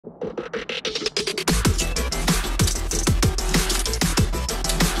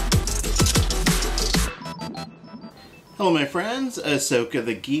Hello my friends, Ahsoka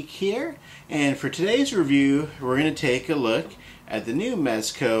the Geek here, and for today's review we're going to take a look at the new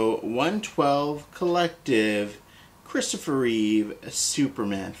Mezco 112 Collective Christopher Reeve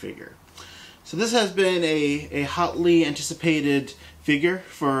Superman figure. So this has been a hotly anticipated figure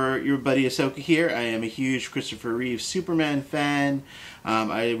for your buddy Ahsoka here. I am a huge Christopher Reeve Superman fan.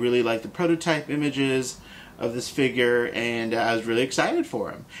 I really like the prototype images of this figure, and I was really excited for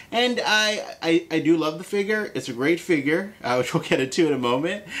him. And I do love the figure. It's a great figure, which we'll get into in a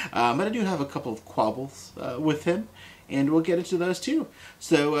moment. But I do have a couple of quabbles with him, and we'll get into those too.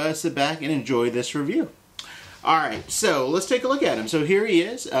 So sit back and enjoy this review. Alright, so let's take a look at him. So here he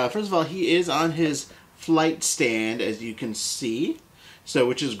is. First of all, he is on his flight stand, as you can see. So,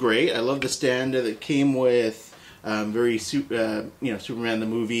 which is great. I love the stand that came with Superman the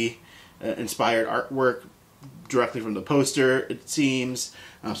movie inspired artwork directly from the poster, it seems.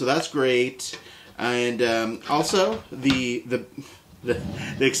 So that's great. And also the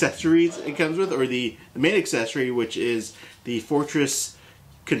accessories it comes with, or the main accessory, which is the Fortress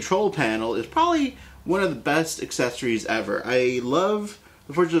control panel, is probably one of the best accessories ever. I love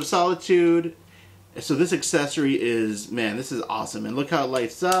the Fortress of Solitude. So this accessory is, man, this is awesome. And look how it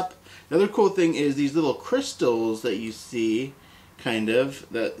lights up. Another cool thing is these little crystals that you see, kind of.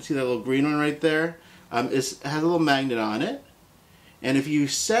 See that little green one right there? It has a little magnet on it. And if you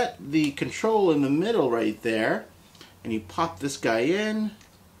set the control in the middle right there, and you pop this guy in,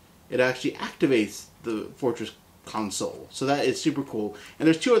 it actually activates the Fortress console. So that is super cool. And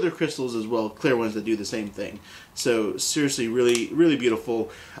there's two other crystals as well, clear ones, that do the same thing. So seriously, really, really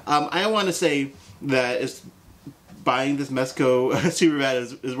beautiful. I want to say that buying this Mezco Superman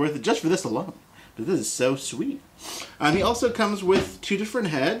is worth it just for this alone. But this is so sweet. He also comes with two different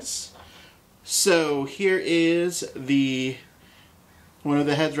heads. So here is one of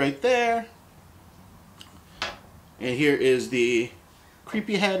the heads right there. And here is the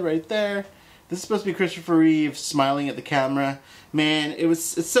creepy head right there. This is supposed to be Christopher Reeve smiling at the camera. Man, it's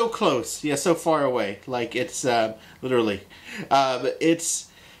so close. Yeah, so far away. Like, it's literally. But it's,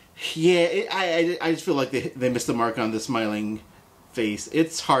 yeah, I just feel like they missed the mark on the smiling face.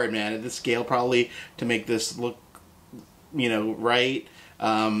 It's hard, man, at this scale probably to make this look, right.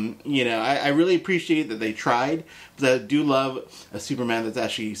 I really appreciate that they tried, but I do love a Superman that's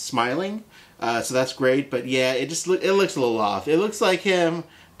actually smiling. So that's great. But yeah, it looks a little off. It looks like him,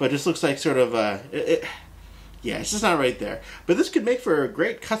 but it just looks like sort of yeah, it's just not right there. But this could make for a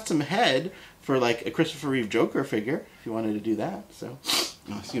great custom head for like a Christopher Reeve Joker figure, if you wanted to do that. So,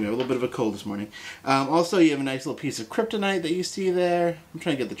 excuse me, a little bit of a cold this morning. Also, you have a nice little piece of kryptonite that you see there. I'm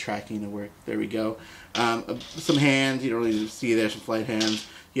trying to get the tracking to work. There we go. Some hands, you don't really see there, some flight hands.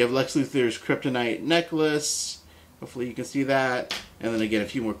 You have Lex Luthor's kryptonite necklace. Hopefully you can see that. And then again, a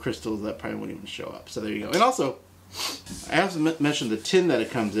few more crystals that probably won't even show up. So there you go. And also, I have to mention the tin that it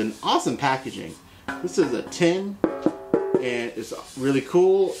comes in. Awesome packaging. This is a tin, and it's really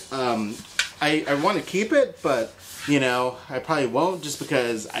cool. I want to keep it, but I probably won't, just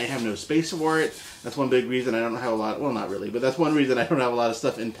because I have no space for it. That's one big reason I don't have a lot, well, not really, but that's one reason I don't have a lot of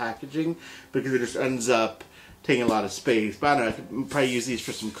stuff in packaging, because it just ends up taking a lot of space. But I don't know, I could probably use these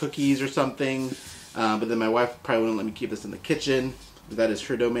for some cookies or something, but then my wife probably wouldn't let me keep this in the kitchen, but that is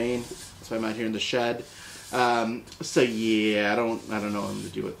her domain. That's why I'm out here in the shed. So yeah, I don't know what I'm going to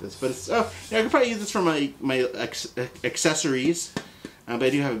do with this, but it's, I could probably use this for my accessories. But I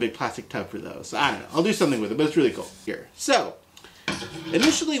do have a big plastic tub for those. So I don't know. I'll do something with it, but it's really cool. Here. So,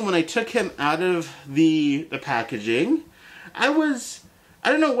 initially when I took him out of the packaging, I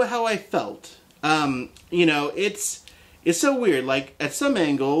don't know how I felt. It's so weird. Like, at some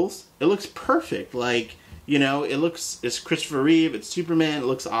angles, it looks perfect. Like, it's Christopher Reeve, it's Superman, it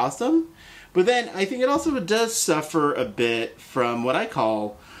looks awesome. But then I think it also does suffer a bit from what I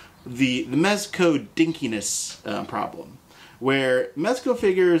call the Mezco dinkiness problem. Where Mezco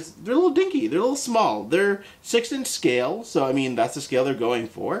figures, they're a little dinky, they're a little small. They're 6-inch scale, so I mean, that's the scale they're going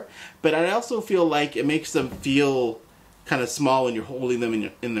for. But I also feel like it makes them feel kind of small when you're holding them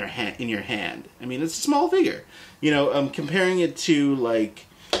in your hand. I mean, it's a small figure. Comparing it to like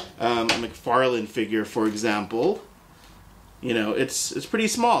a McFarlane figure, for example, it's pretty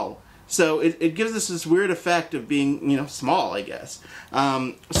small. So it gives us this weird effect of being, small, I guess.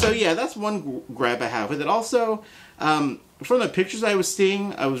 So yeah, that's one grab I have with it. Also, from the pictures I was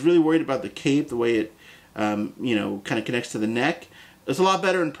seeing, I was really worried about the cape, the way it, kind of connects to the neck. It's a lot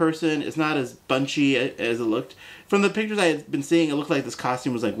better in person. It's not as bunchy as it looked. From the pictures I had been seeing, it looked like this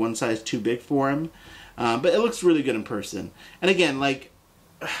costume was like one size too big for him. But it looks really good in person. And again, like,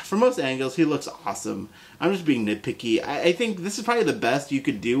 from most angles, he looks awesome. I'm just being nitpicky. I think this is probably the best you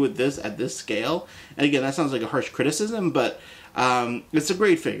could do with this at this scale. And again, that sounds like a harsh criticism, but it's a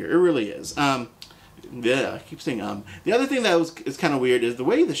great figure. It really is. Yeah, I keep saying The other thing that is kind of weird is the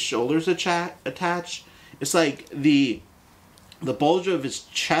way the shoulders attach. It's like the bulge of his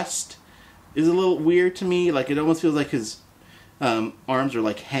chest is a little weird to me. Like, it almost feels like his arms are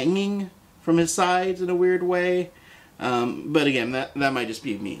like hanging from his sides in a weird way. But again, that might just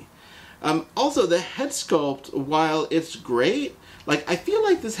be me. Also, the head sculpt, while it's great, like, I feel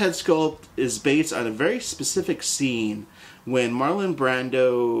like this head sculpt is based on a very specific scene when Marlon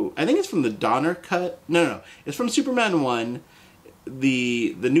Brando, I think it's from the Donner cut. No, it's from Superman 1,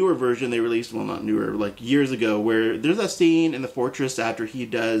 the newer version they released, well, not newer, like years ago, where there's a scene in the fortress after he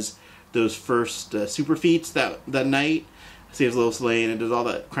does those first super feats that night, saves Lois Lane and does all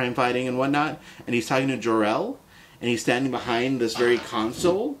that crime fighting and whatnot, and he's talking to Jor-El, and he's standing behind this very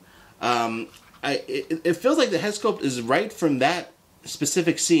console. It feels like the head sculpt is right from that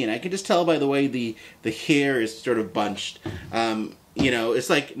specific scene. I can just tell by the way the hair is sort of bunched. It's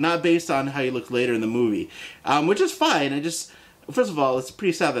like not based on how he looks later in the movie, which is fine. First of all, it's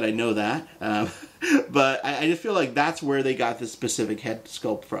pretty sad that I know that, but I just feel like that's where they got this specific head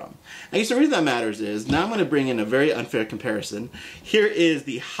sculpt from. I guess the reason that matters is, now I'm going to bring in a very unfair comparison. Here is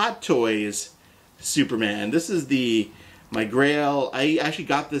the Hot Toys Superman. This is my grail. I actually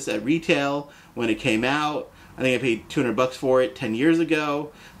got this at retail when it came out. I think I paid $200 for it 10 years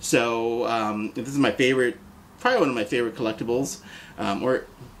ago. So this is my favorite, probably one of my favorite collectibles, or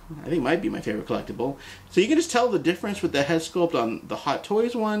I think it might be my favorite collectible. So you can just tell the difference with the head sculpt on the Hot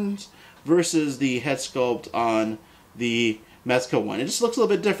Toys ones versus the head sculpt on the Mezco one. It just looks a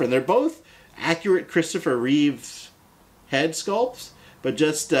little bit different. They're both accurate Christopher Reeve head sculpts, but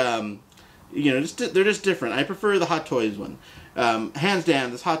just they're just different. I prefer the Hot Toys one. Hands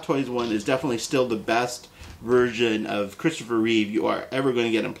down, this Hot Toys one is definitely still the best version of Christopher Reeve you are ever going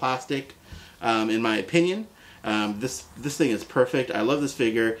to get in plastic, in my opinion. This thing is perfect. I love this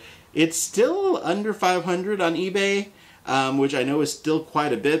figure. It's still under $500 on eBay, which I know is still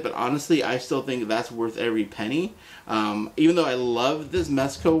quite a bit, but honestly, I still think that's worth every penny. Even though I love this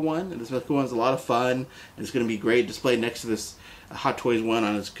Mezco one, and this Mezco one is a lot of fun, and it's going to be great displayed next to this Hot Toys one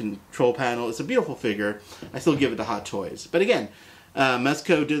on its control panel. It's a beautiful figure. I still give it to Hot Toys. But again,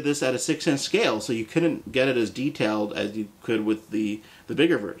 Mezco did this at a 6-inch scale, so you couldn't get it as detailed as you could with the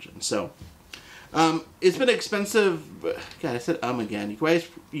bigger version. So it's been expensive. God, I said again.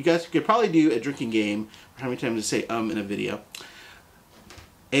 You guys could probably do a drinking game for how many times I say in a video.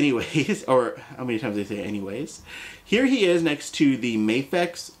 Anyways, or how many times I say anyways. Here he is next to the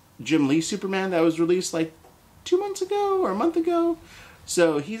Mafex Jim Lee Superman that was released like 2 months ago or a month ago.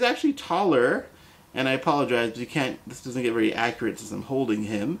 So he's actually taller, and I apologize, but this doesn't get very accurate since I'm holding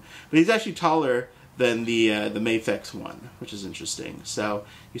him, but he's actually taller than the Mafex one, which is interesting. So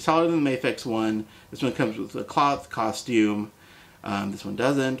he's taller than the Mafex one. This one comes with a cloth costume. This one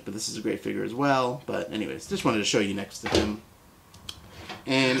doesn't, but this is a great figure as well. But anyways, just wanted to show you next to him.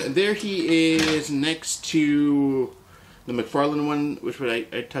 And there he is next to the McFarlane one, which I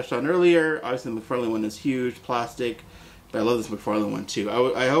touched on earlier. Obviously, the McFarlane one is huge, plastic, but I love this McFarlane one too.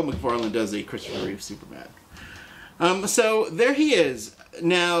 I hope McFarlane does a Christopher Reeve Superman. So there he is.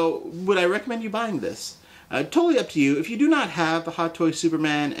 Now, would I recommend you buying this? Totally up to you. If you do not have the Hot Toys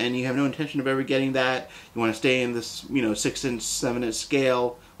Superman and you have no intention of ever getting that, you want to stay in this 6-inch, 7-inch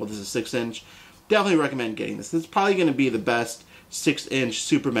scale. Well, this is 6-inch. Definitely recommend getting this. This is probably going to be the best 6-inch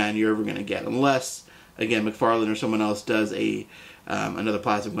Superman you're ever going to get, unless, again, McFarlane or someone else does another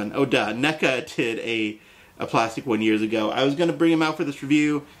plastic one. Oh, duh. NECA did a plastic one years ago. I was going to bring him out for this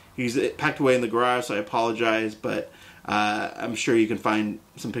review. He's packed away in the garage, so I apologize, but I'm sure you can find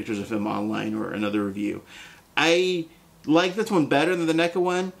some pictures of him online or another review. I like this one better than the NECA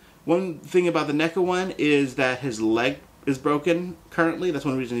one. One thing about the NECA one is that his leg is broken currently. That's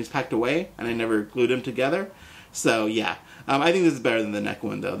one reason he's packed away, and I never glued him together. So, yeah. I think this is better than the NECA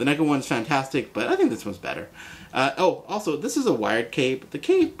one, though. The NECA one's fantastic, but I think this one's better. Also, this is a wired cape. The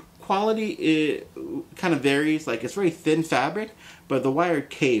cape quality kind of varies. Like, it's very thin fabric, but the wired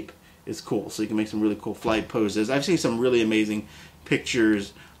cape is cool, so you can make some really cool flight poses. I've seen some really amazing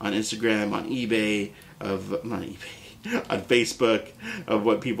pictures on Instagram, on eBay, on Facebook, of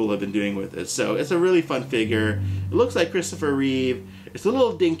what people have been doing with it. So it's a really fun figure. It looks like Christopher Reeve. It's a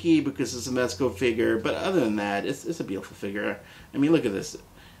little dinky because it's a Mezco figure, but other than that, it's a beautiful figure. I mean, look at this.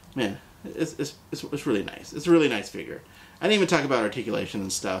 Man, it's really nice. It's a really nice figure. I didn't even talk about articulation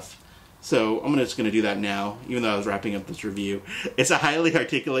and stuff. So I'm just going to do that now, even though I was wrapping up this review. It's a highly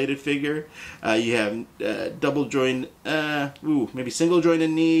articulated figure. You have double joint, maybe single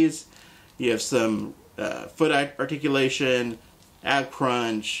jointed knees. You have some foot articulation, ab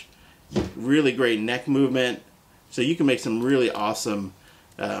crunch, really great neck movement. So you can make some really awesome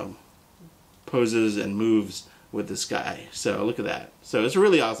poses and moves with this guy. So look at that. So it's a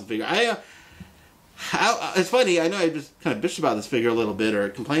really awesome figure. It's funny, I know I just kind of bitched about this figure a little bit or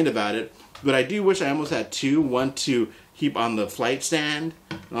complained about it, but I do wish I almost had two. One to keep on the flight stand,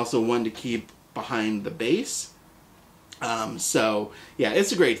 and also one to keep behind the base. So, yeah,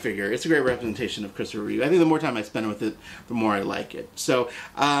 it's a great figure. It's a great representation of Christopher Reeve. I think the more time I spend with it, the more I like it. So,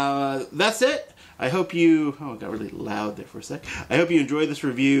 that's it. I hope you... Oh, it got really loud there for a sec. I hope you enjoyed this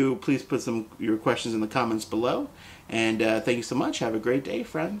review. Please put your questions in the comments below. And thank you so much. Have a great day,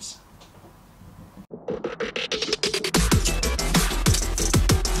 friends.